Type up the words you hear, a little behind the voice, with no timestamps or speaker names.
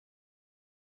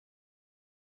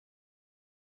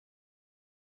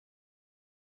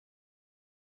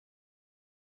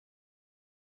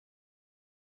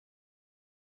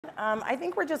I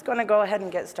think we're just going to go ahead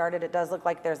and get started. It does look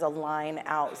like there's a line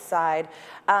outside.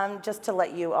 Just to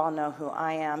let you all know who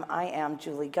I am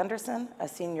Julie Gunderson, a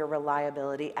senior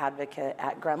reliability advocate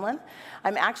at Gremlin.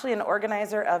 I'm actually an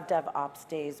organizer of DevOps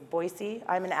Days Boise.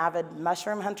 I'm an avid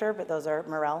mushroom hunter, but those are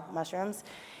morel mushrooms.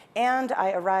 And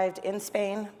I arrived in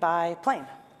Spain by plane.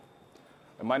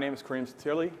 And my name is Kerim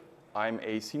Satirli. I'm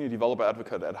a senior developer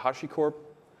advocate at HashiCorp.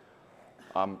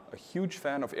 I'm a huge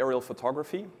fan of aerial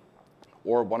photography,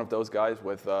 or one of those guys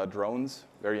with drones,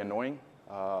 very annoying.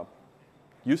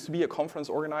 Used to be a conference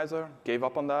organizer, gave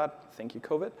up on that, thank you,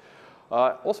 COVID.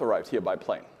 Also arrived here by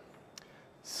plane.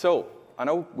 So, I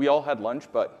know we all had lunch,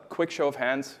 but quick show of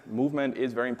hands, movement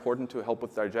is very important to help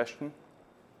with digestion.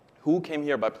 Who came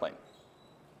here by plane?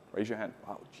 Raise your hand.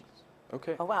 Wow, jeez.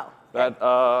 Okay. Oh, wow. That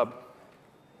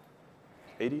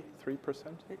 83%?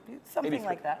 Something 83.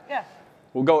 like that, yeah.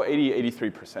 We'll go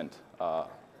 83%.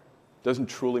 Doesn't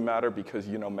truly matter because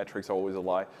you know metrics are always a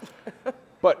lie.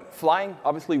 But flying,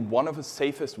 obviously one of the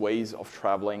safest ways of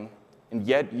traveling, and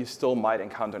yet you still might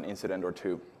encounter an incident or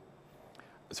two.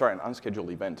 Sorry, an unscheduled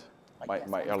event.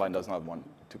 My airline does not want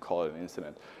to call it an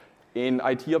incident. In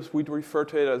IT ops, we'd refer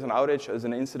to it as an outage, as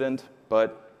an incident,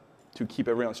 but to keep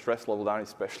everyone's stress level down,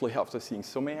 especially after seeing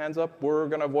so many hands up, we're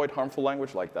going to avoid harmful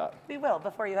language like that. We will,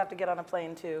 before you have to get on a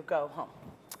plane to go home.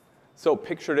 So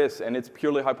picture this, and it's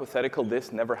purely hypothetical.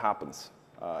 This never happens.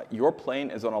 Your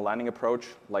plane is on a landing approach,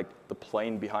 like the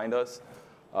plane behind us.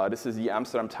 This is the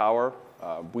Amsterdam Tower.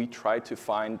 We tried to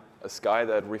find a sky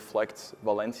that reflects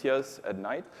Valencia's at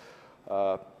night.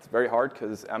 It's very hard,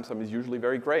 because Amsterdam is usually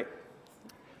very gray.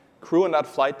 Crew on that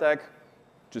flight deck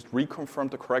just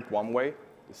reconfirmed the correct runway.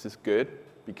 This is good,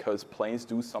 because planes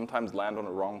do sometimes land on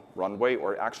the wrong runway,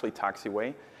 or actually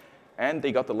taxiway. And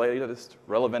they got the latest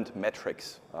relevant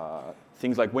metrics,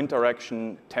 things like wind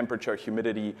direction, temperature,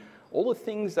 humidity, all the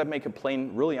things that make a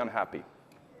plane really unhappy,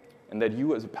 and that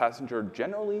you as a passenger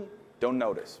generally don't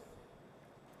notice.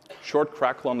 Short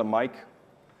crackle on the mic.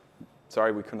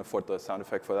 Sorry, we couldn't afford the sound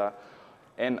effect for that.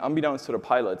 And unbeknownst to the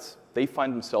pilots, they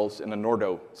find themselves in a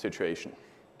Nordo situation.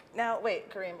 Now,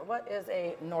 wait, Kerim, what is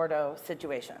a Nordo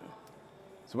situation?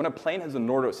 So when a plane has a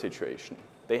Nordo situation,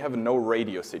 they have a no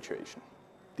radio situation.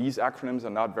 These acronyms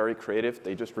are not very creative.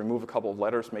 They just remove a couple of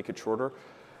letters, make it shorter.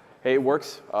 Hey, it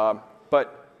works.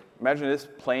 But imagine this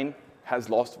plane has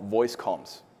lost voice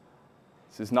comms.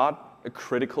 This is not a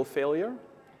critical failure,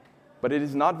 but it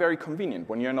is not very convenient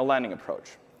when you're in a landing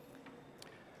approach.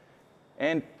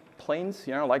 And planes,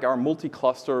 like our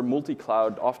multi-cluster,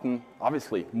 multi-cloud, often,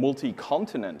 obviously,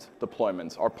 multi-continent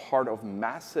deployments are part of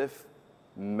massive,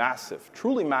 massive,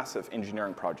 truly massive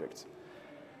engineering projects.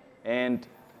 And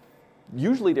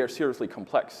usually they're seriously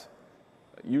complex,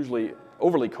 usually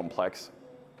overly complex,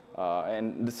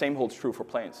 and the same holds true for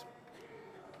planes.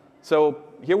 So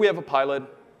here we have a pilot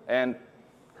and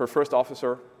her first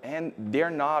officer, and they're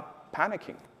not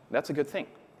panicking. That's a good thing.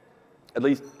 At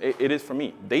least it is for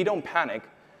me. They don't panic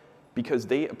because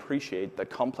they appreciate that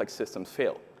complex systems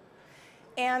fail.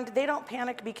 And they don't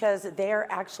panic because they're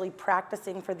actually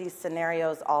practicing for these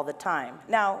scenarios all the time.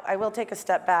 Now, I will take a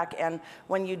step back, and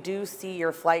when you do see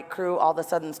your flight crew all of a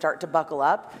sudden start to buckle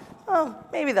up, well,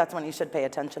 maybe that's when you should pay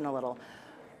attention a little.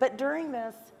 But during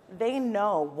this, they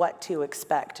know what to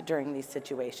expect during these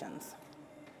situations.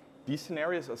 These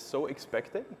scenarios are so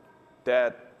expected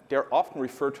that they're often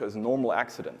referred to as normal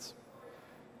accidents.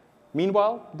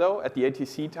 Meanwhile, though, at the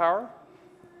ATC tower,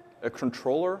 a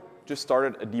controller just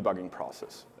started a debugging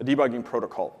process, a debugging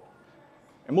protocol.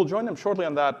 And we'll join them shortly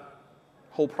on that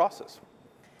whole process.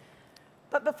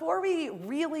 But before we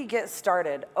really get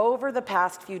started, over the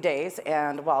past few days,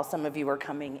 and while some of you were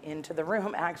coming into the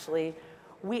room, actually,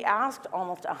 we asked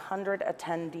almost 100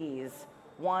 attendees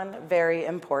one very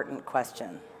important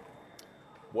question.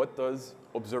 What does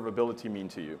observability mean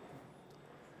to you?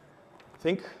 I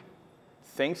think,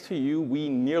 thanks to you, we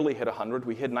nearly hit 100.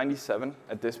 We hit 97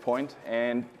 at this point.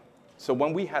 And so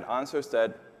when we had answers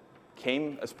that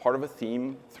came as part of a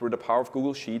theme through the power of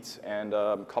Google Sheets and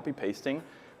copy-pasting,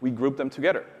 we grouped them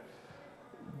together.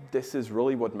 This is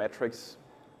really what metrics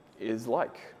is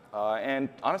like. And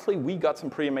honestly, we got some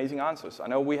pretty amazing answers. I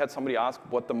know we had somebody ask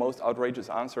what the most outrageous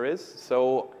answer is.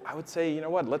 So I would say, you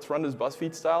know what, let's run this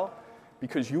BuzzFeed style,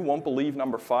 because you won't believe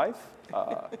number 5.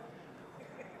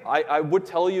 I would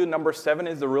tell you number 7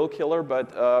 is the real killer,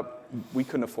 but we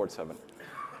couldn't afford 7.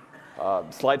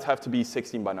 Slides have to be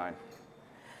 16 by 9.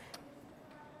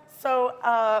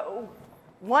 So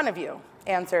one of you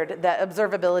answered that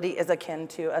observability is akin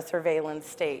to a surveillance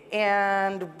state.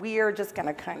 And we're just going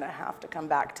to kind of have to come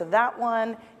back to that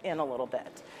one in a little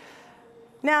bit.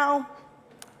 Now,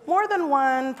 More than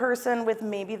one person with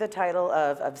maybe the title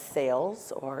of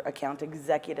sales or account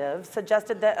executive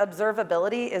suggested that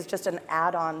observability is just an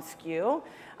add-on SKU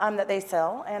that they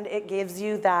sell, and it gives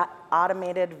you that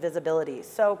automated visibility.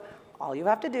 So all you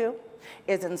have to do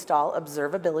is install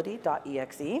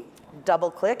observability.exe,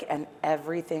 double-click, and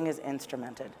everything is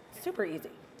instrumented. Super easy.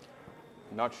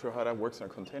 Not sure how that works in a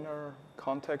container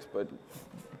context, but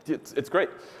it's great.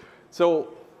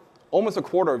 So almost a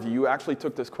quarter of you actually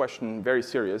took this question very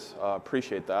serious.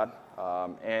 Appreciate that.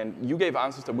 And you gave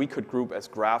answers that we could group as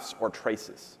graphs or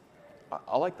traces.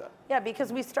 I like that. Yeah,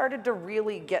 because we started to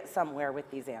really get somewhere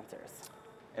with these answers.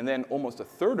 And then almost a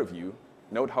third of you,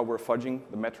 note how we're fudging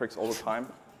the metrics all the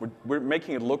time. We're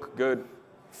making it look good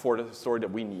for the story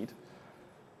that we need.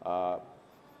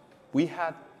 We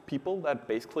had people that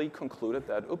basically concluded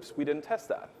that, oops, we didn't test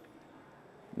that.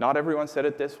 Not everyone said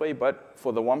it this way, but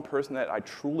for the one person that I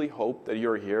truly hope that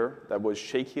you're here, that was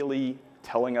shakily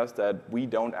telling us that we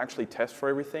don't actually test for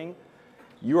everything,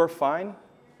 you are fine.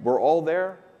 We're all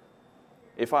there.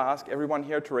 If I ask everyone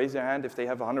here to raise their hand if they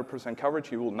have 100%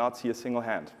 coverage, you will not see a single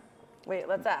hand. Wait,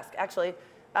 let's ask. Actually,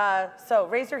 so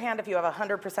raise your hand if you have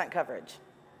 100% coverage.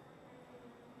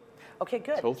 Okay,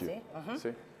 good. Told you.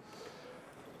 See?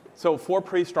 So 4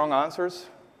 pretty strong answers,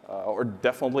 or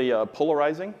definitely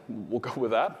polarizing. We'll go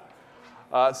with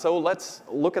that. So let's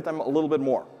look at them a little bit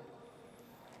more.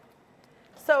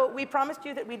 So we promised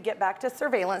you that we'd get back to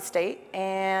surveillance state,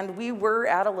 and we were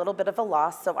at a little bit of a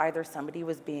loss. So either somebody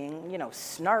was being,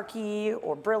 snarky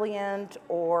or brilliant,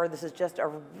 or this is just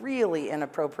a really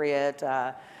inappropriate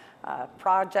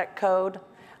project code.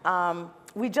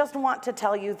 We just want to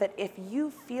tell you that if you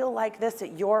feel like this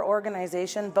at your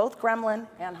organization, both Gremlin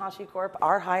and HashiCorp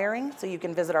are hiring, so you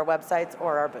can visit our websites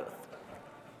or our booth.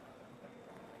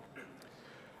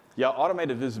 Yeah,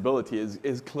 automated visibility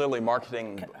is clearly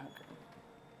marketing.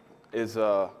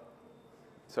 You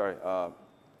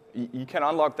can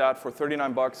unlock that for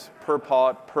 $39 per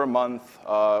pod per month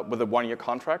with a 1-year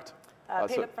contract.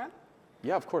 Paid up front?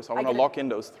 Yeah, of course. I want to lock in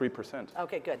those 3%.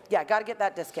 Okay, good. Yeah, got to get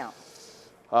that discount.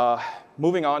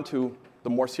 Moving on to the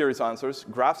more serious answers,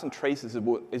 graphs and traces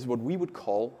is what we would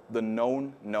call the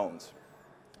known knowns.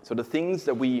 So the things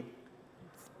that we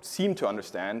seem to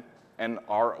understand and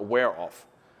are aware of.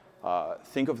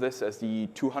 Think of this as the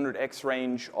 200x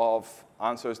range of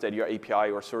answers that your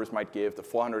API or service might give, the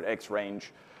 400x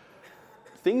range.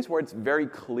 Things where it's very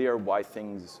clear why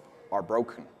things are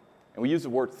broken. And we use the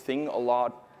word thing a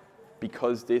lot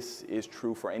because this is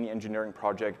true for any engineering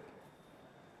project,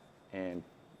 and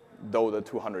though the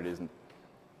 200 isn't.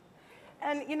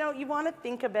 And you want to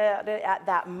think about it at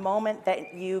that moment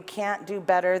that you can't do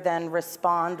better than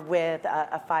respond with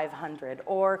a 500,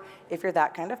 or if you're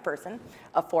that kind of person,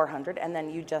 a 400, and then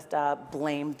you just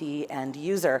blame the end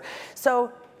user.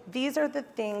 So these are the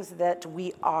things that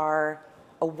we are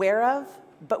aware of,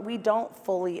 but we don't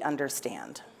fully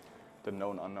understand. The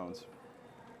known unknowns,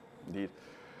 indeed.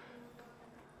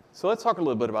 So let's talk a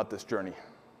little bit about this journey.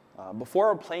 Before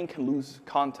our plane can lose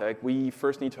contact, we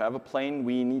first need to have a plane,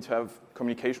 we need to have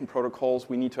communication protocols,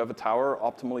 we need to have a tower,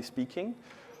 optimally speaking.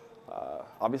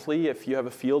 Obviously, if you have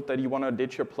a field that you want to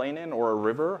ditch your plane in, or a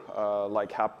river,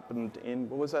 like happened in,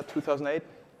 2008?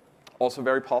 Also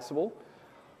very possible.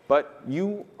 But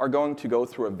you are going to go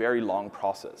through a very long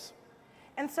process.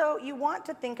 And so you want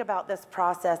to think about this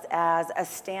process as a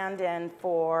stand-in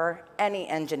for any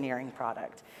engineering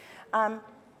product.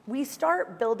 We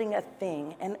start building a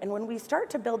thing, and when we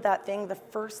start to build that thing, the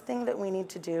first thing that we need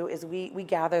to do is we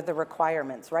gather the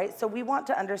requirements, right? So we want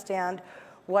to understand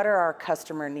what are our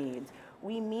customer needs.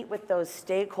 We meet with those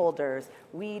stakeholders.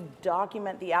 We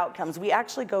document the outcomes. We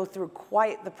actually go through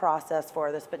quite the process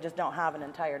for this, but just don't have an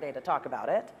entire day to talk about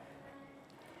it.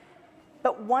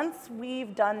 But once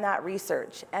we've done that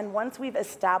research, and once we've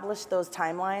established those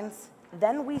timelines,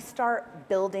 then we start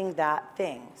building that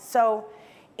thing. So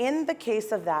in the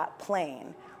case of that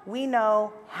plane, we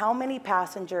know how many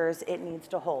passengers it needs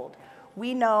to hold.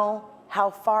 We know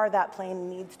how far that plane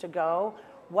needs to go,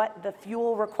 what the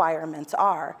fuel requirements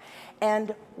are.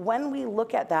 And when we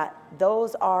look at that,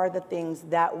 those are the things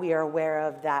that we are aware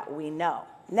of that we know.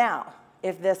 Now,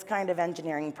 if this kind of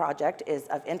engineering project is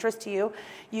of interest to you,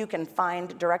 you can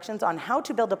find directions on how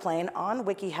to build a plane on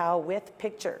WikiHow with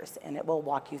pictures, and it will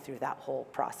walk you through that whole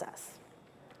process.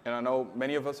 And I know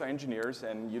many of us are engineers,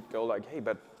 and you'd go like, hey,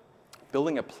 but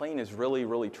building a plane is really,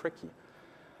 really tricky.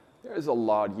 There's a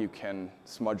lot you can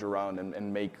smudge around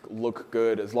and make look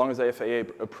good. As long as the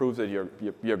FAA approves it,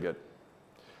 you're good.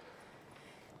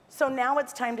 So now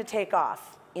it's time to take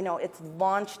off. it's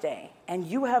launch day, and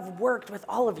you have worked with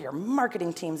all of your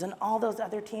marketing teams and all those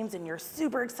other teams, and you're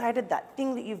super excited, that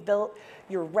thing that you've built,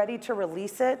 you're ready to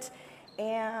release it,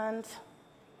 and...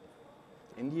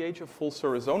 In the age of full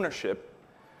service ownership,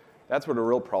 that's where the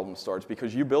real problem starts,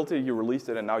 because you built it, you released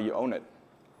it, and now you own it.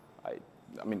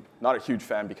 I mean, not a huge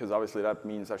fan, because obviously that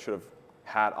means I should have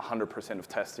had 100% of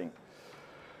testing.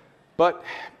 But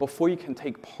before you can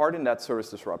take part in that service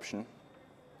disruption,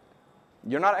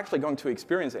 you're not actually going to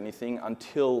experience anything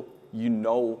until you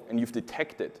know and you've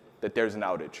detected that there's an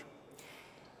outage.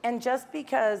 And just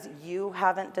because you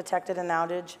haven't detected an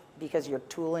outage, because your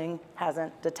tooling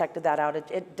hasn't detected that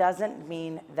outage, it doesn't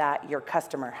mean that your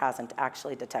customer hasn't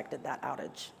actually detected that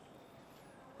outage.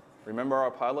 Remember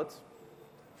our pilots?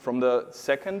 From the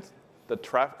second the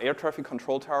air traffic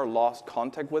control tower lost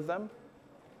contact with them,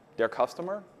 their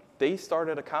customer, they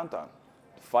started a countdown.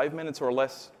 5 minutes or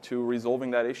less to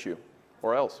resolving that issue,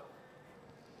 or else.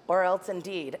 Or else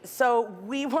indeed. So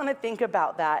we want to think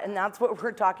about that, and that's what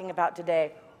we're talking about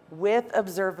today. With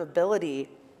observability,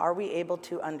 are we able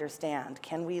to understand?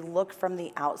 Can we look from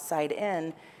the outside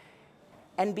in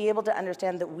and be able to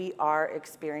understand that we are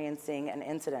experiencing an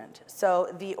incident?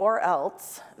 So the or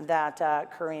else that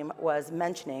Kerim was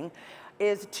mentioning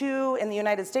is in the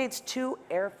United States, 2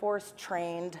 Air Force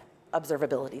trained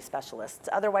observability specialists,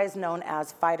 otherwise known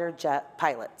as fighter jet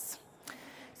pilots.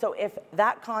 So if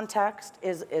that context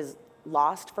is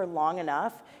lost for long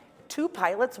enough, 2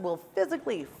 pilots will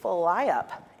physically fly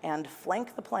up and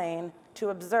flank the plane to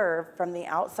observe from the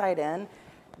outside in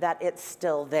that it's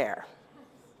still there.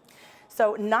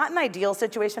 So not an ideal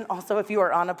situation. Also, if you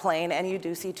are on a plane and you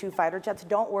do see 2 fighter jets,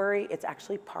 don't worry, it's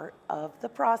actually part of the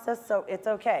process, so it's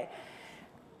okay.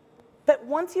 But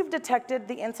once you've detected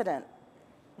the incident,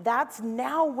 that's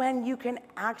now when you can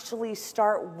actually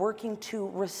start working to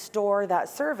restore that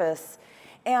service,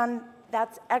 and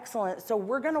that's excellent. So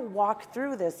we're going to walk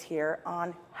through this here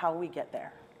on how we get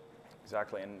there.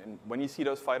 Exactly, and when you see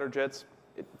those fighter jets,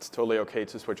 it's totally okay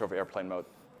to switch off airplane mode.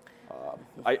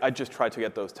 I just tried to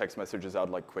get those text messages out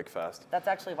like quick, fast. That's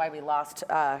actually why we lost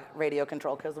radio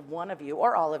control, because one of you,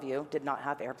 or all of you, did not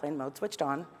have airplane mode switched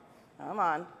on. Come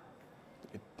on.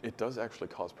 It does actually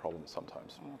cause problems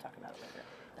sometimes. We'll talk about it later.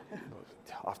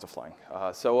 After flying.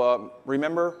 So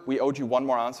remember, we owed you one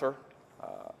more answer.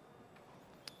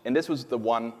 And this was the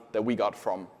one that we got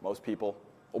from most people.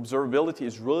 Observability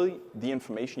is really the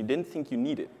information you didn't think you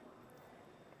needed,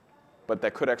 but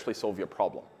that could actually solve your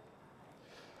problem.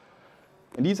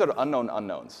 And these are the unknown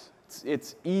unknowns.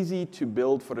 It's easy to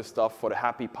build for the stuff, for the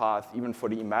happy path, even for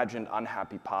the imagined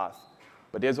unhappy path.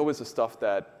 But there's always the stuff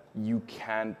that you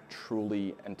can't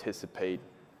truly anticipate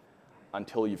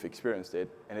until you've experienced it,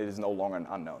 and it is no longer an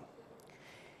unknown.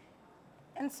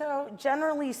 And so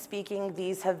generally speaking,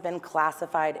 these have been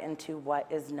classified into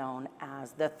what is known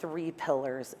as the 3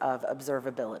 pillars of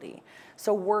observability.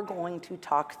 So we're going to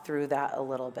talk through that a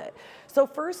little bit. So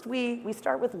first, we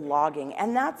start with logging,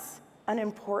 and that's an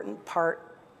important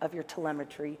part of your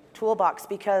telemetry toolbox,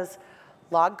 because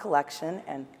log collection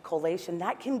and collation,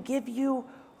 that can give you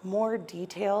more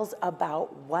details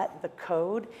about what the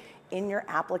code in your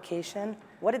application,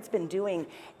 what it's been doing.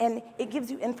 And it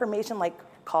gives you information like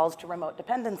calls to remote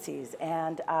dependencies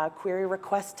and query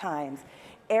request times,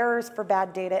 errors for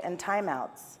bad data and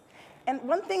timeouts. And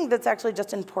one thing that's actually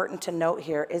just important to note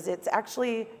here is it's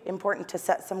actually important to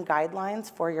set some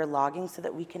guidelines for your logging so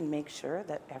that we can make sure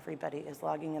that everybody is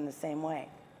logging in the same way.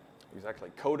 Exactly.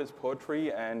 Code is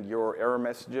poetry, and your error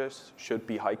messages should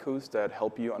be haikus that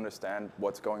help you understand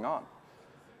what's going on.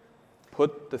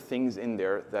 Put the things in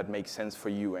there that make sense for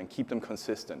you and keep them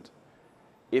consistent.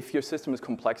 If your system is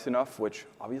complex enough, which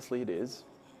obviously it is,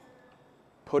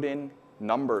 put in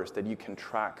numbers that you can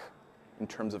track in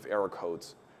terms of error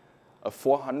codes. A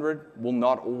 400 will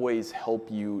not always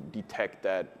help you detect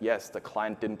that, yes, the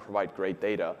client didn't provide great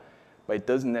data, but it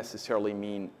doesn't necessarily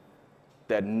mean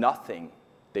that nothing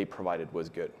they provided was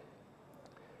good.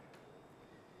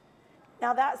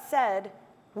 Now that said,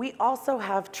 we also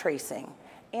have tracing.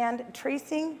 And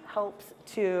tracing helps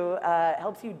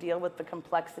you deal with the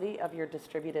complexity of your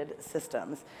distributed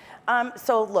systems.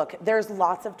 So look, there's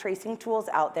lots of tracing tools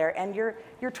out there, and your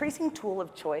tracing tool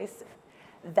of choice,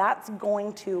 that's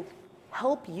going to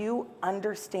help you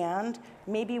understand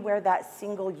maybe where that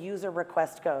single user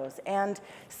request goes and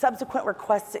subsequent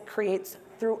requests it creates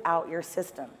throughout your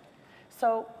system.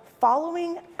 So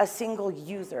following a single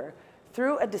user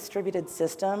through a distributed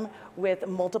system with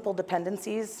multiple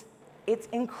dependencies, it's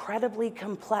incredibly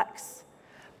complex,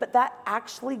 but that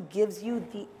actually gives you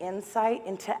the insight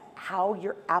into how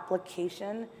your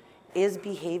application is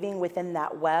behaving within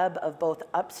that web of both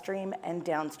upstream and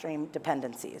downstream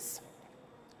dependencies.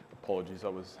 Apologies, I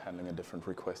was handling a different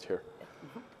request here.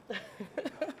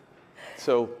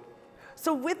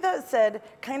 So with that said,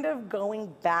 kind of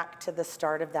going back to the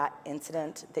start of that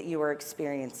incident that you were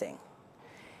experiencing,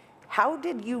 how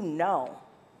did you know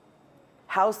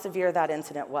how severe that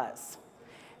incident was?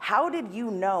 How did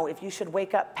you know if you should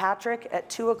wake up Patrick at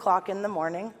 2 o'clock in the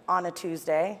morning on a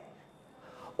Tuesday,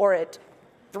 or at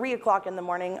 3 o'clock in the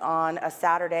morning on a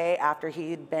Saturday after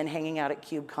he'd been hanging out at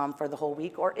KubeCon for the whole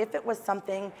week, or if it was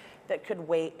something that could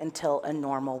wait until a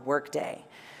normal workday?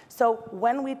 So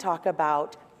when we talk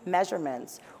about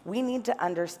measurements, we need to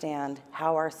understand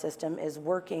how our system is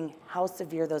working, how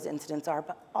severe those incidents are,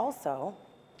 but also,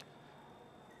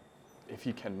 if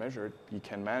you can measure it, you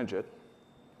can manage it.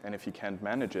 And if you can't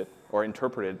manage it or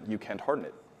interpret it, you can't harden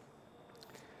it.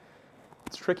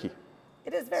 It's tricky.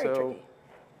 it is very tricky.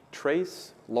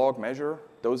 Trace, log, measure,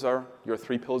 those are your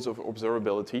 3 pillars of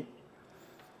observability.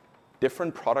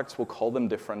 Different products will call them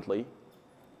differently.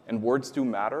 And words do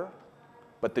matter,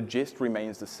 but the gist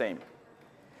remains the same.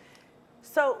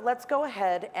 So let's go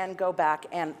ahead and go back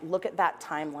and look at that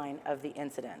timeline of the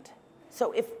incident.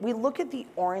 So if we look at the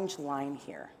orange line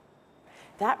here,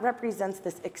 that represents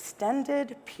this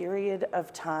extended period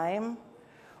of time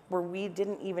where we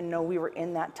didn't even know we were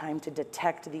in that time to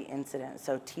detect the incident,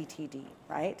 so TTD,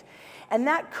 right? And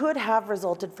that could have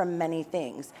resulted from many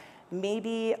things.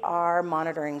 Maybe our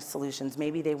monitoring solutions,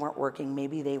 maybe they weren't working,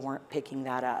 maybe they weren't picking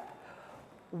that up.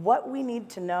 What we need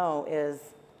to know is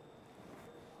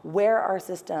where our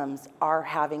systems are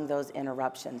having those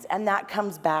interruptions, and that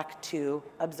comes back to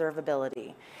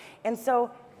observability. And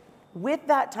so with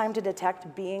that time to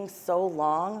detect being so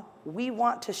long, we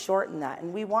want to shorten that,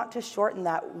 and we want to shorten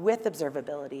that with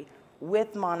observability,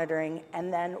 with monitoring,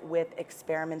 and then with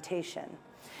experimentation.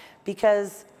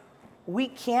 Because we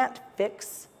can't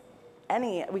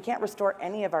restore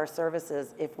any of our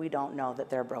services if we don't know that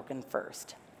they're broken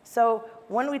first. So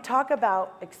when we talk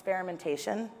about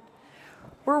experimentation,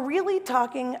 we're really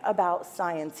talking about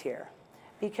science here,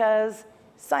 because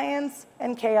science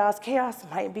and chaos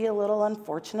might be a little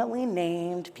unfortunately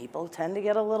named. People tend to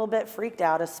get a little bit freaked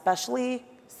out, especially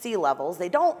C-levels. They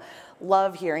don't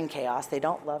love hearing chaos. They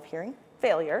don't love hearing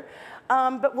failure.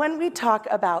 But when we talk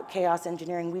about chaos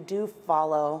engineering, we do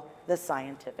follow the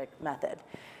scientific method.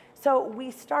 So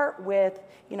we start with,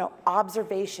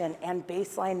 observation and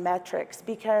baseline metrics,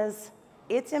 because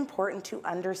it's important to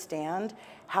understand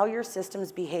how your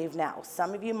systems behave now.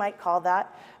 Some of you might call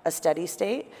that a steady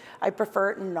state. I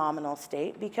prefer nominal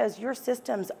state, because your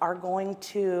systems are going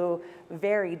to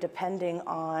vary depending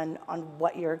on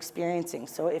what you're experiencing.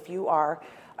 So if you are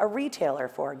a retailer,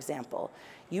 for example,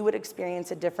 you would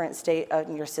experience a different state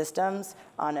in your systems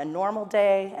on a normal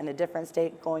day and a different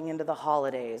state going into the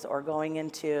holidays or going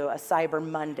into a Cyber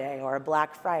Monday or a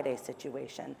Black Friday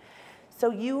situation.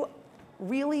 So you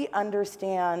really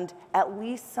understand at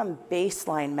least some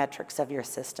baseline metrics of your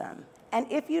system.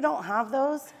 And if you don't have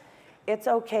those, it's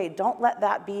okay. Don't let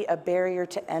that be a barrier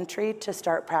to entry to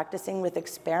start practicing with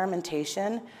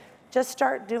experimentation. Just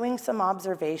start doing some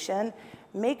observation,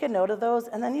 make a note of those,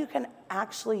 and then you can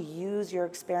actually use your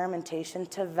experimentation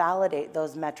to validate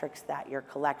those metrics that you're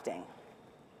collecting.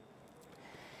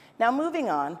 Now moving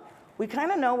on, we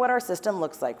kind of know what our system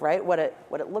looks like, right? What it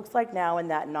looks like now in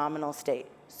that nominal state.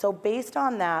 So based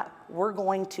on that, we're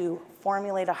going to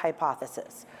formulate a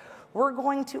hypothesis. We're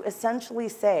going to essentially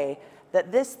say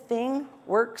that this thing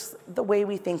works the way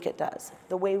we think it does,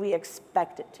 the way we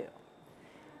expect it to.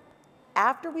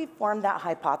 After we form that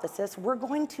hypothesis, we're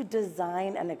going to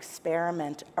design an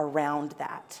experiment around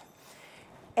that.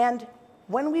 And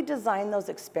when we design those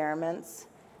experiments,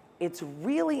 it's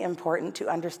really important to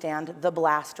understand the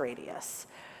blast radius.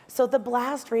 So the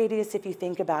blast radius, if you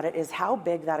think about it, is how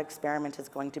big that experiment is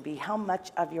going to be, how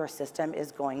much of your system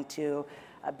is going to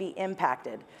be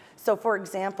impacted. So for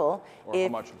example, or how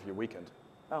much of your weekend.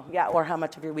 Oh yeah, or how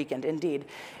much of your weekend, indeed.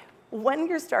 When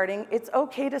you're starting, it's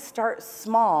okay to start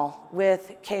small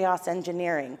with chaos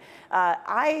engineering.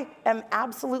 I am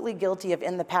absolutely guilty of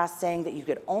in the past saying that you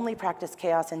could only practice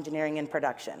chaos engineering in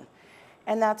production.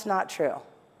 And that's not true.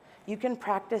 You can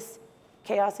practice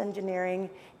chaos engineering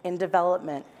in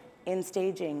development, in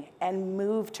staging, and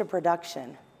move to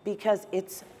production, because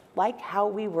it's like how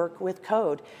we work with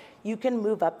code. You can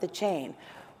move up the chain.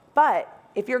 But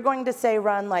if you're going to say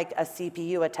run like a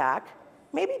CPU attack,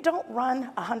 maybe don't run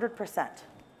 100%.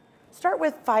 Start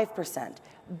with 5%.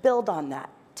 Build on that,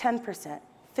 10%,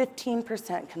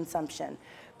 15% consumption,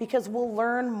 because we'll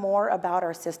learn more about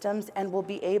our systems and we'll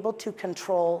be able to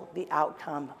control the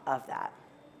outcome of that.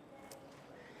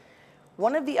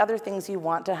 One of the other things you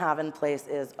want to have in place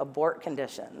is abort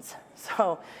conditions.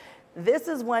 So this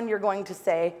is when you're going to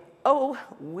say, oh,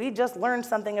 we just learned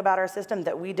something about our system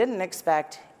that we didn't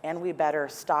expect, and we better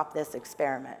stop this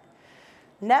experiment.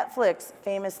 Netflix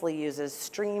famously uses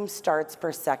stream starts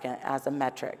per second as a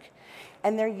metric.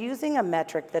 And they're using a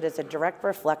metric that is a direct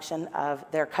reflection of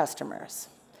their customers.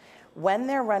 When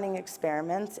they're running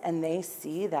experiments and they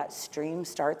see that stream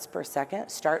starts per second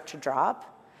start to drop,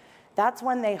 that's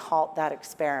when they halt that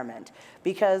experiment.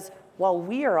 Because while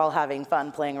we are all having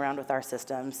fun playing around with our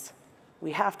systems,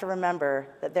 we have to remember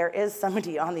that there is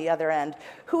somebody on the other end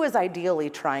who is ideally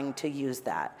trying to use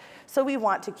that. So we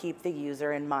want to keep the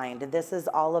user in mind. This is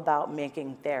all about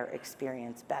making their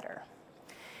experience better.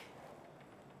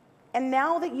 And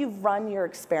now that you've run your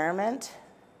experiment,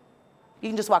 you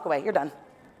can just walk away, you're done.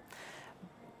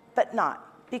 But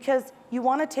not, because you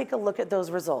want to take a look at those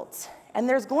results. And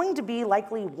there's going to be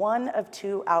likely one of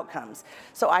two outcomes.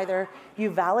 So either you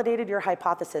validated your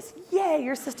hypothesis, yay,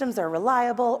 your systems are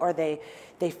reliable, or they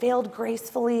failed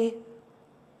gracefully,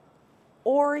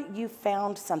 or you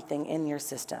found something in your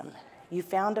system. You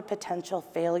found a potential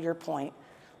failure point,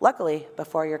 luckily,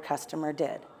 before your customer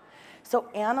did. So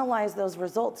analyze those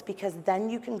results, because then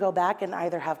you can go back and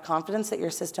either have confidence that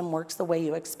your system works the way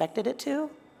you expected it to,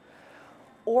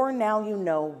 or now you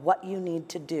know what you need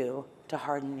to do to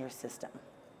harden your system.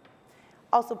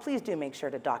 Also, please do make sure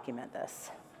to document this.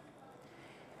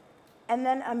 And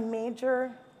then a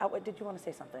major, did you want to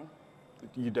say something?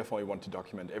 You definitely want to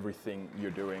document everything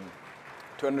you're doing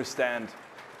to understand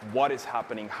what is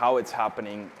happening, how it's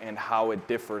happening, and how it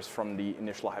differs from the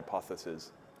initial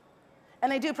hypothesis.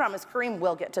 And I do promise Kerim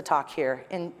will get to talk here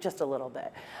in just a little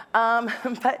bit.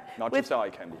 But not just eye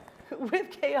candy.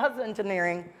 With chaos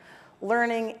engineering,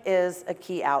 learning is a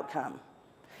key outcome.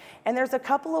 And there's a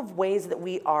couple of ways that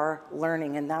we are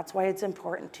learning, and that's why it's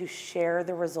important to share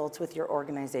the results with your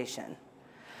organization.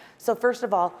 So first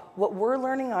of all, what we're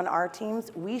learning on our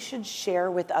teams, we should share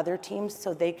with other teams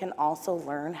so they can also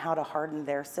learn how to harden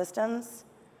their systems.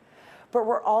 But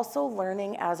we're also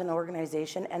learning as an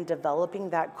organization and developing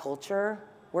that culture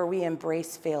where we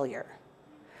embrace failure.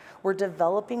 We're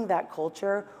developing that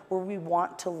culture where we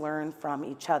want to learn from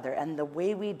each other. And the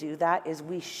way we do that is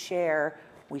we share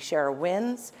our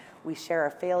wins, we share our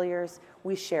failures,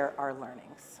 we share our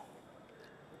learnings.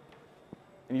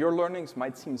 And your learnings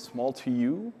might seem small to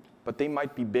you, but they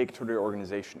might be big to the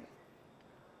organization.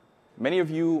 Many of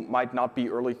you might not be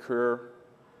early career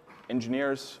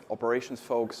engineers, operations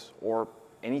folks, or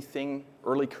anything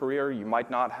early career. You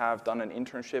might not have done an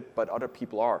internship, but other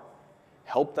people are.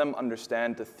 Help them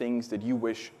understand the things that you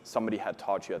wish somebody had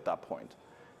taught you at that point.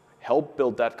 Help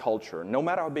build that culture, no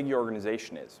matter how big your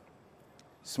organization is.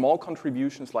 Small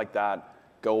contributions like that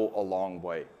go a long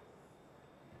way.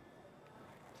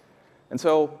 And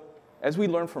so, as we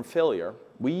learn from failure,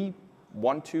 we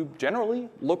want to generally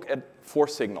look at 4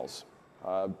 signals.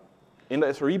 In the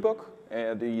SRE book,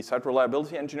 the Site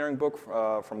Reliability Engineering book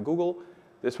from Google,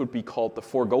 this would be called the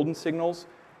 4 golden signals.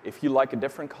 If you like a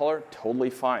different color, totally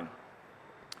fine.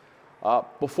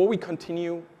 Before we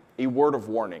continue, a word of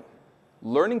warning.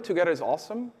 Learning together is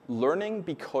awesome. Learning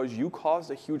because you caused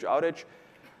a huge outage,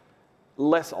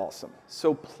 less awesome.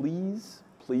 So please,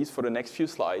 for the next few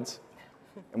slides,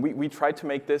 and we tried to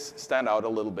make this stand out a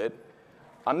little bit,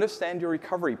 understand your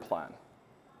recovery plan.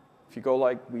 If you go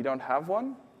like, we don't have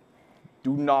one,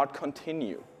 do not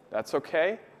continue. That's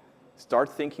okay. Start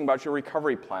thinking about your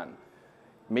recovery plan.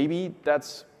 Maybe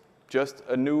that's just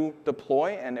a new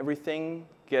deploy and everything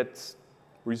gets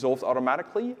resolved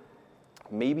automatically.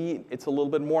 Maybe it's a little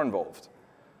bit more involved.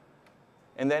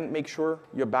 And then make sure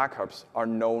your backups are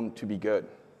known to be good.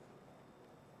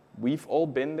 We've all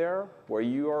been there where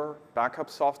your backup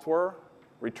software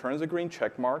returns a green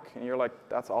check mark and you're like,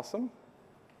 that's awesome.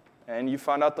 And you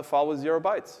find out the file was 0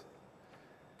 bytes.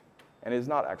 And it's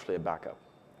not actually a backup,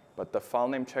 but the file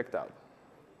name checked out.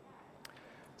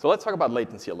 So let's talk about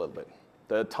latency a little bit,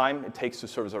 the time it takes to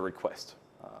service a request.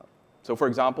 So for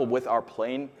example, with our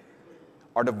plane,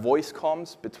 are the voice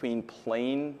comms between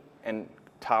plane and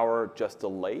tower just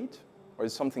delayed, or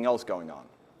is something else going on?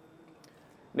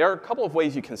 There are a couple of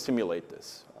ways you can simulate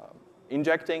this.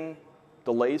 Injecting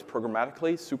delays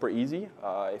programmatically, super easy.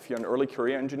 If you're an early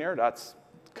career engineer, that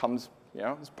comes,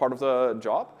 as part of the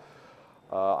job.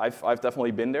 I've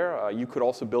definitely been there. You could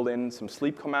also build in some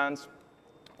sleep commands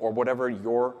or whatever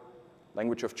your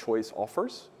language of choice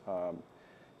offers.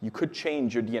 You could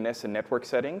change your DNS and network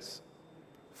settings,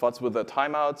 fudge with the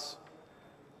timeouts,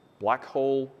 black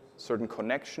hole certain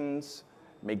connections,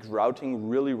 make routing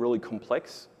really, really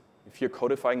complex. If you're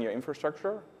codifying your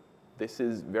infrastructure, this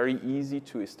is very easy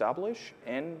to establish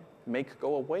and make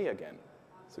go away again.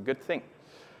 It's a good thing.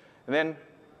 And then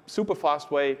super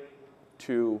fast way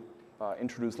to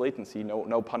introduce latency,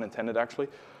 no pun intended actually,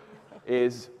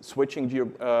 is switching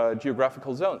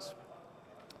geographical zones.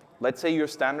 Let's say you're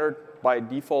standard by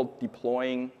default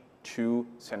deploying to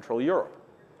Central Europe,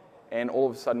 and all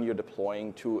of a sudden you're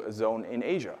deploying to a zone in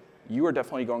Asia. You are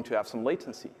definitely going to have some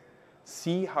latency.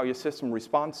 See how your system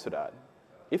responds to that,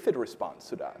 if it responds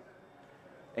to that,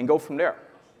 and go from there.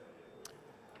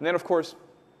 And then, of course,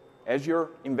 as you're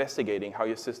investigating how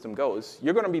your system goes,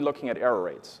 you're going to be looking at error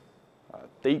rates.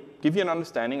 They give you an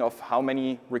understanding of how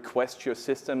many requests your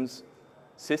system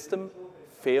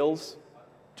fails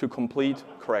to complete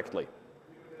correctly.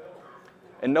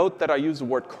 And note that I use the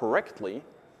word correctly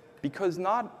because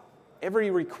not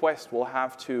every request will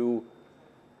have to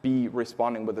be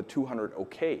responding with a 200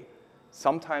 OK.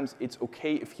 Sometimes it's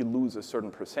OK if you lose a certain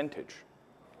percentage.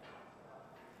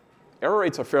 Error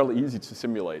rates are fairly easy to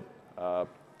simulate.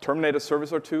 Terminate a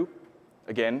service or two.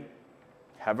 Again,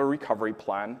 have a recovery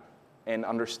plan and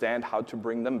understand how to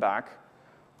bring them back.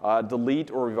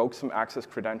 Delete or revoke some access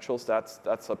credentials.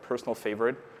 That's a personal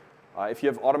favorite. If you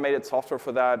have automated software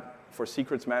for that, for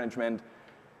secrets management,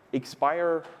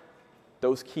 expire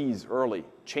those keys early.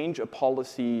 Change a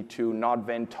policy to not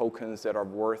vend tokens that are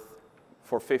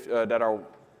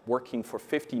working for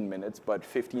 15 minutes, but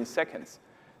 15 seconds.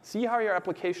 See how your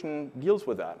application deals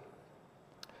with that.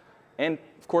 And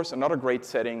of course, another great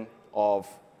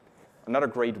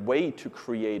way to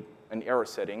create an error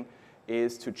setting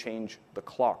is to change the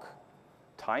clock.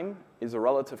 Time is a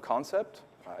relative concept.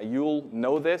 You'll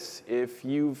know this if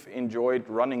you've enjoyed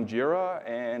running Jira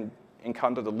and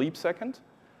encountered a leap second.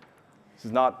 This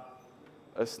is not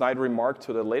a snide remark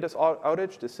to the latest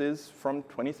outage. This is from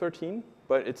 2013,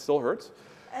 but it still hurts.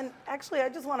 And actually, I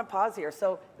just want to pause here.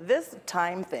 So this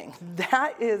time thing,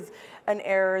 that is an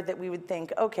error that we would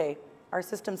think, OK, our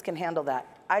systems can handle that.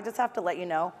 I just have to let you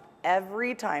know,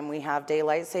 every time we have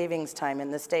daylight savings time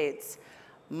in the States,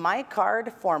 my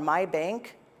card for my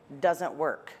bank doesn't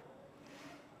work.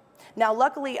 Now,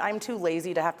 luckily, I'm too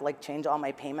lazy to have to change all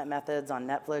my payment methods on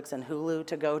Netflix and Hulu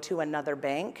to go to another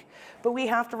bank. But we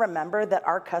have to remember that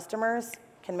our customers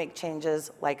can make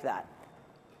changes like that.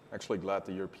 Actually glad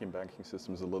the European banking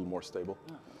system is a little more stable.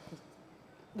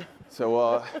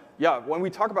 So yeah, when we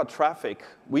talk about traffic,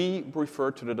 we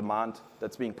refer to the demand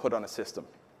that's being put on a system.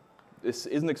 This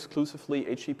isn't exclusively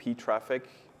HTTP traffic.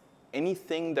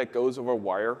 Anything that goes over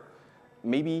wire,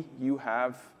 maybe you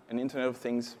have an Internet of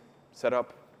Things set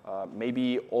up.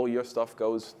 Maybe all your stuff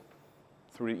goes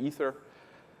through the ether.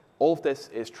 All of this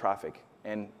is traffic,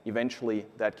 and eventually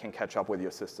that can catch up with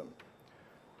your system.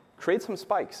 Create some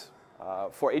spikes.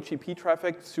 For HTTP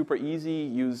traffic, super easy.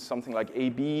 Use something like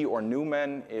AB or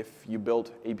Newman if you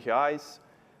build APIs.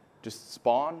 Just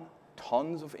spawn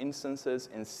tons of instances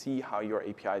and see how your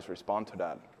APIs respond to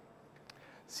that.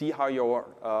 See how your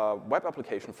web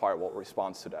application firewall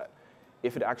responds to that,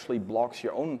 if it actually blocks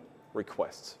your own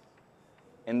requests.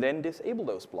 And then disable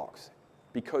those blocks,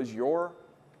 because your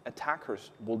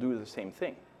attackers will do the same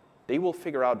thing. They will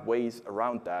figure out ways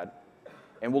around that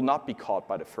and will not be caught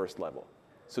by the first level.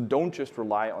 So don't just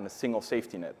rely on a single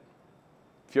safety net.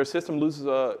 If your system loses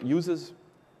a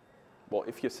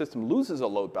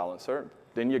load balancer,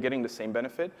 then you're getting the same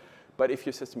benefit. But if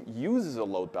your system uses a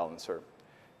load balancer,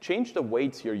 change the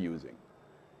weights you're using.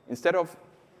 Instead of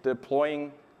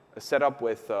deploying a setup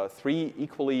with 3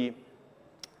 equally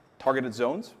targeted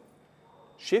zones,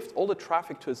 shift all the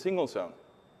traffic to a single zone.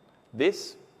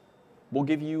 This will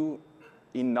give you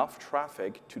enough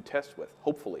traffic to test with,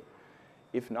 hopefully.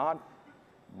 If not,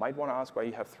 you might want to ask why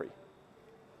you have 3.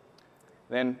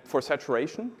 Then for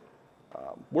saturation,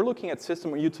 we're looking at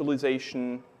system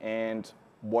utilization and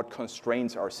what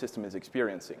constraints our system is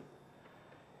experiencing.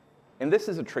 And this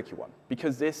is a tricky one,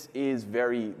 because this is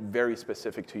very, very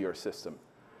specific to your system.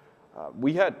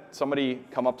 We had somebody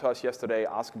come up to us yesterday,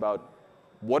 ask about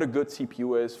what a good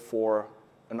CPU is for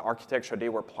an architecture they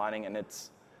were planning, and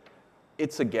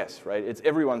it's a guess, right? It's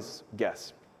everyone's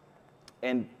guess.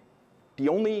 And the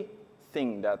only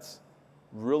thing that's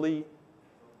really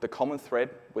the common thread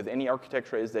with any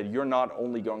architecture is that you're not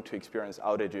only going to experience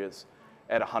outages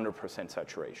at 100%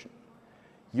 saturation.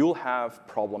 You'll have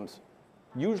problems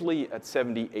usually at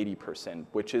 70, 80%,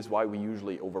 which is why we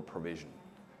usually over-provision.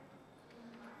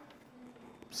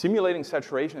 Simulating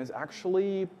saturation is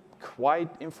actually quite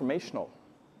informational.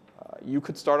 You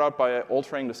could start out by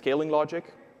altering the scaling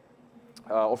logic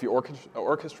of your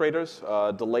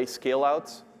orchestrators, delay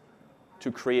scale-outs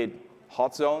to create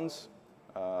hot zones,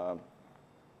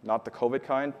 not the COVID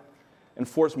kind, and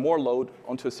force more load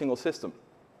onto a single system.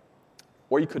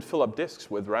 Or you could fill up disks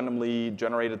with randomly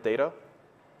generated data.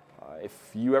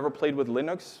 If you ever played with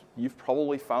Linux, you've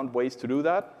probably found ways to do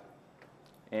that.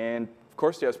 And of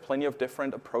course, there's plenty of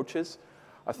different approaches.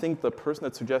 I think the person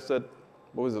that suggested,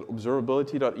 what was it,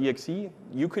 observability.exe,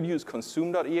 you could use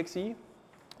consume.exe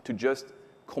to just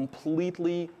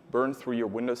completely burn through your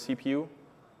Windows CPU.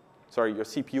 Sorry, your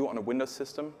CPU on a Windows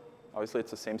system. Obviously,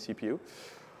 it's the same CPU.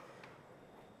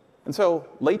 And so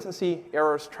latency,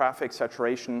 errors, traffic,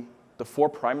 saturation, the 4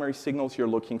 primary signals you're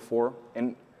looking for.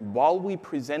 And while we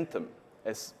present them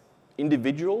as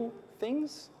individual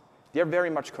things, they're very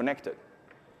much connected.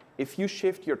 If you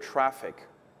shift your traffic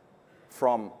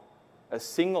from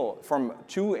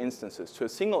 2 instances to a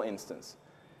single instance,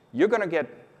 you're going to get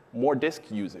more disk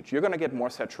usage. You're going to get more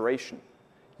saturation.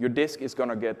 Your disk is going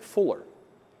to get fuller.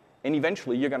 And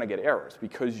eventually, you're going to get errors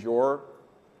because your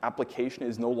application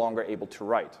is no longer able to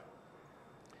write.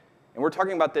 And we're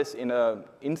talking about this in an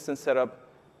instance setup,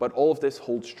 but all of this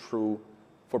holds true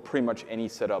for pretty much any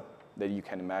setup that you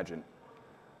can imagine.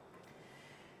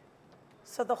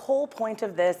 So the whole point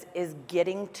of this is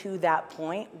getting to that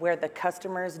point where the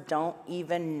customers don't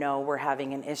even know we're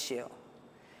having an issue.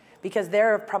 Because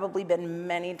there have probably been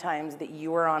many times that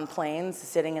you were on planes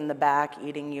sitting in the back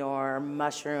eating your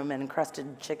mushroom and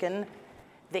crusted chicken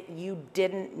that you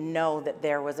didn't know that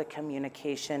there was a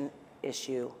communication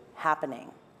issue happening.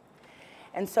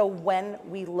 And so when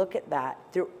we look at that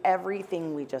through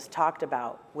everything we just talked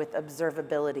about with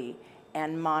observability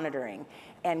and monitoring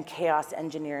and chaos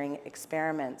engineering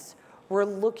experiments, we're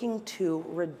looking to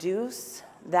reduce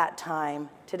that time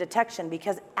to detection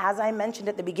because, as I mentioned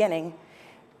at the beginning,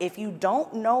 if you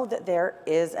don't know that there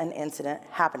is an incident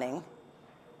happening,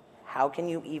 how can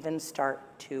you even start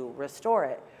to restore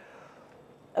it?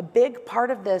 A big part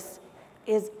of this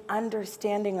is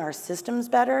understanding our systems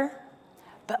better,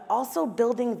 but also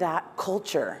building that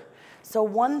culture. So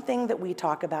one thing that we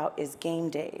talk about is game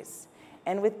days.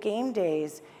 And with game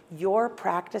days, you're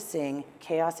practicing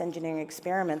chaos engineering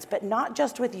experiments, but not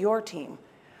just with your team.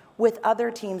 With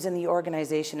other teams in the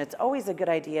organization, it's always a good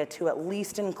idea to at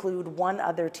least include one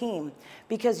other team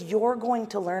because you're going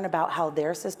to learn about how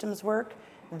their systems work,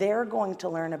 they're going to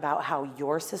learn about how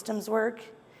your systems work,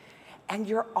 and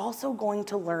you're also going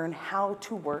to learn how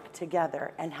to work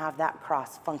together and have that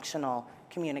cross-functional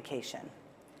communication.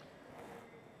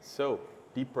 So,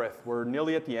 deep breath. We're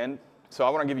nearly at the end, so I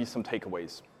want to give you some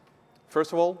takeaways.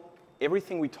 First of all,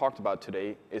 everything we talked about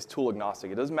today is tool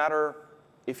agnostic. It doesn't matter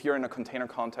if you're in a container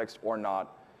context or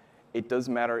not. It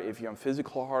doesn't matter if you're on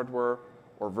physical hardware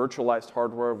or virtualized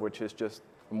hardware, which is just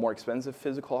more expensive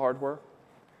physical hardware.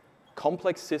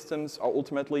 Complex systems are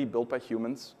ultimately built by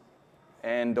humans,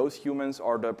 and those humans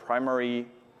are the primary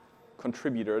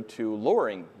contributor to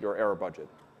lowering your error budget.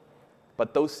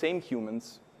 But those same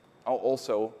humans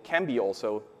can be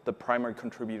also the primary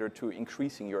contributor to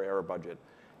increasing your error budget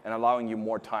and allowing you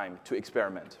more time to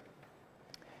experiment.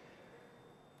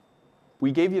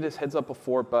 We gave you this heads up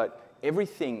before, but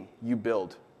everything you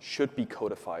build should be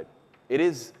codified. It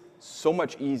is so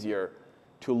much easier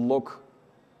to look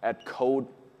at code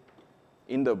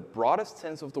in the broadest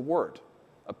sense of the word.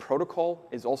 A protocol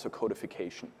is also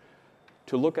codification.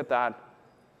 To look at that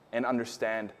and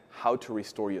understand how to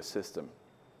restore your system.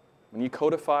 When you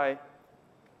codify,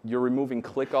 you're removing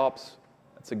ClickOps.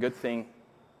 That's a good thing.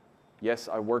 Yes,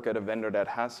 I work at a vendor that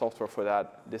has software for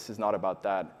that. This is not about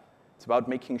that. It's about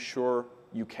making sure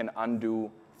you can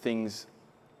undo things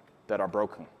that are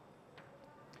broken.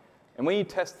 And when you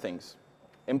test things,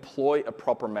 employ a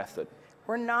proper method.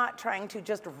 We're not trying to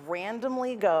just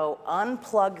randomly go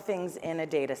unplug things in a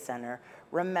data center.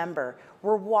 Remember,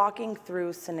 we're walking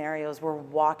through scenarios. We're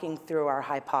walking through our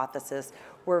hypothesis.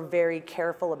 We're very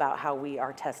careful about how we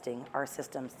are testing our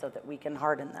systems so that we can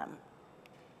harden them.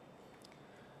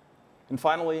 And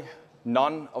finally,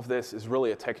 none of this is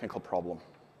really a technical problem.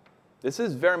 This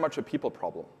is very much a people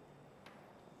problem.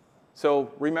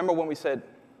 So remember when we said,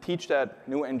 teach that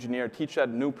new engineer, teach that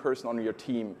new person on your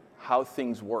team how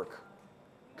things work.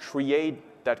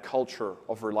 Create that culture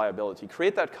of reliability.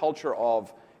 Create that culture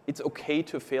of it's OK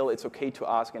to fail, it's OK to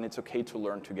ask, and it's OK to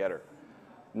learn together.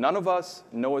 None of us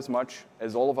know as much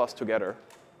as all of us together.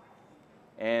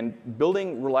 And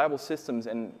building reliable systems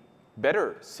and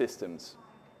better systems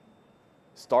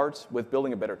starts with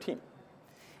building a better team.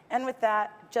 And with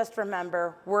that, just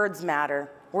remember, words matter.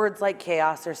 Words like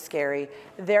chaos are scary.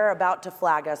 They're about to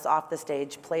flag us off the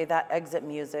stage. Play that exit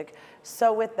music.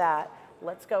 So with that,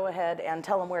 let's go ahead and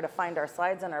tell them where to find our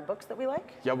slides and our books that we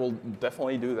like. Yeah, we'll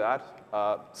definitely do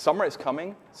that. Summer is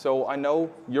coming, so I know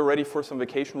you're ready for some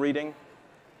vacation reading.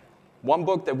 One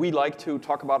book that we like to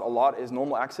talk about a lot is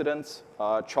Normal Accidents.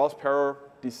 Charles Perrow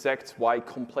dissects why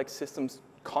complex systems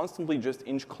constantly just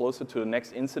inch closer to the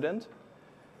next incident.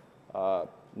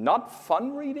 Not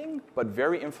fun reading, but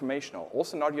very informational.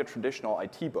 Also not your traditional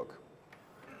IT book.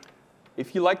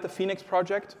 If you like the Phoenix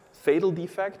project, Fatal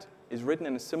Defect is written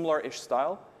in a similar-ish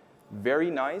style. Very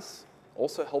nice.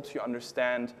 Also helps you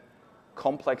understand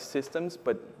complex systems,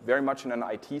 but very much in an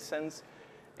IT sense.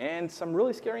 And some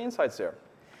really scary insights there.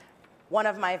 One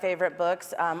of my favorite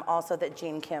books, also that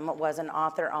Gene Kim was an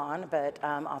author on, but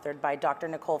authored by Dr.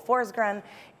 Nicole Forsgren,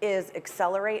 is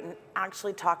Accelerate, and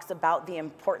actually talks about the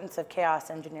importance of chaos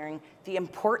engineering, the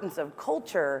importance of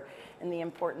culture, and the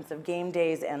importance of game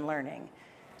days and learning.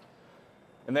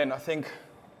 And then I think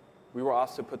we were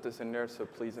asked to put this in there, so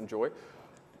please enjoy.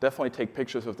 Definitely take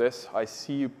pictures of this. I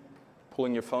see you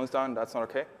pulling your phones down. That's not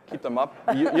OK. Keep them up.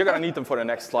 You're going to need them for the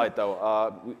next slide,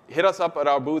 though. Hit us up at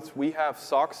our booths. We have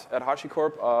socks at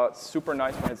HashiCorp. Super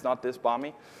nice when it's not this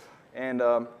balmy. And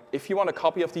if you want a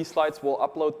copy of these slides, we'll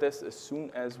upload this as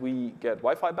soon as we get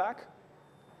Wi-Fi back.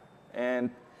 And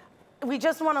we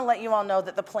just want to let you all know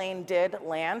that the plane did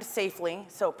land safely.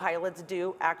 So pilots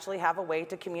do actually have a way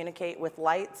to communicate with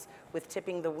lights, with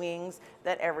tipping the wings,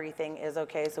 that everything is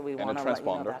OK. So we want to let you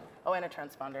know that. Oh, and a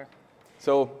transponder.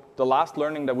 So the last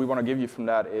learning that we want to give you from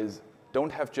that is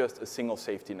don't have just a single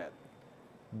safety net.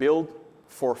 Build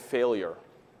for failure.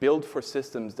 Build for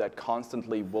systems that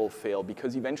constantly will fail,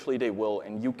 because eventually they will,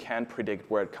 and you can't predict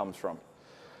where it comes from.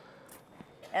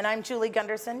 And I'm Julie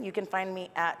Gunderson. You can find me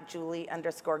at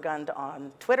Julie_Gund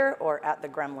on Twitter or at the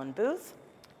Gremlin booth.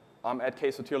 I'm at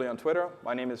Kerim Satirli on Twitter.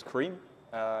 My name is Kerim.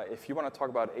 If you want to talk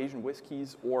about Asian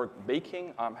whiskeys or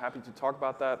baking, I'm happy to talk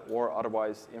about that, or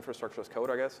otherwise infrastructure as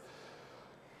code, I guess.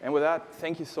 And with that,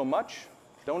 thank you so much.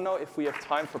 Don't know if we have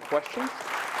time for questions.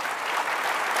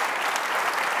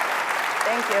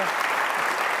 Thank you.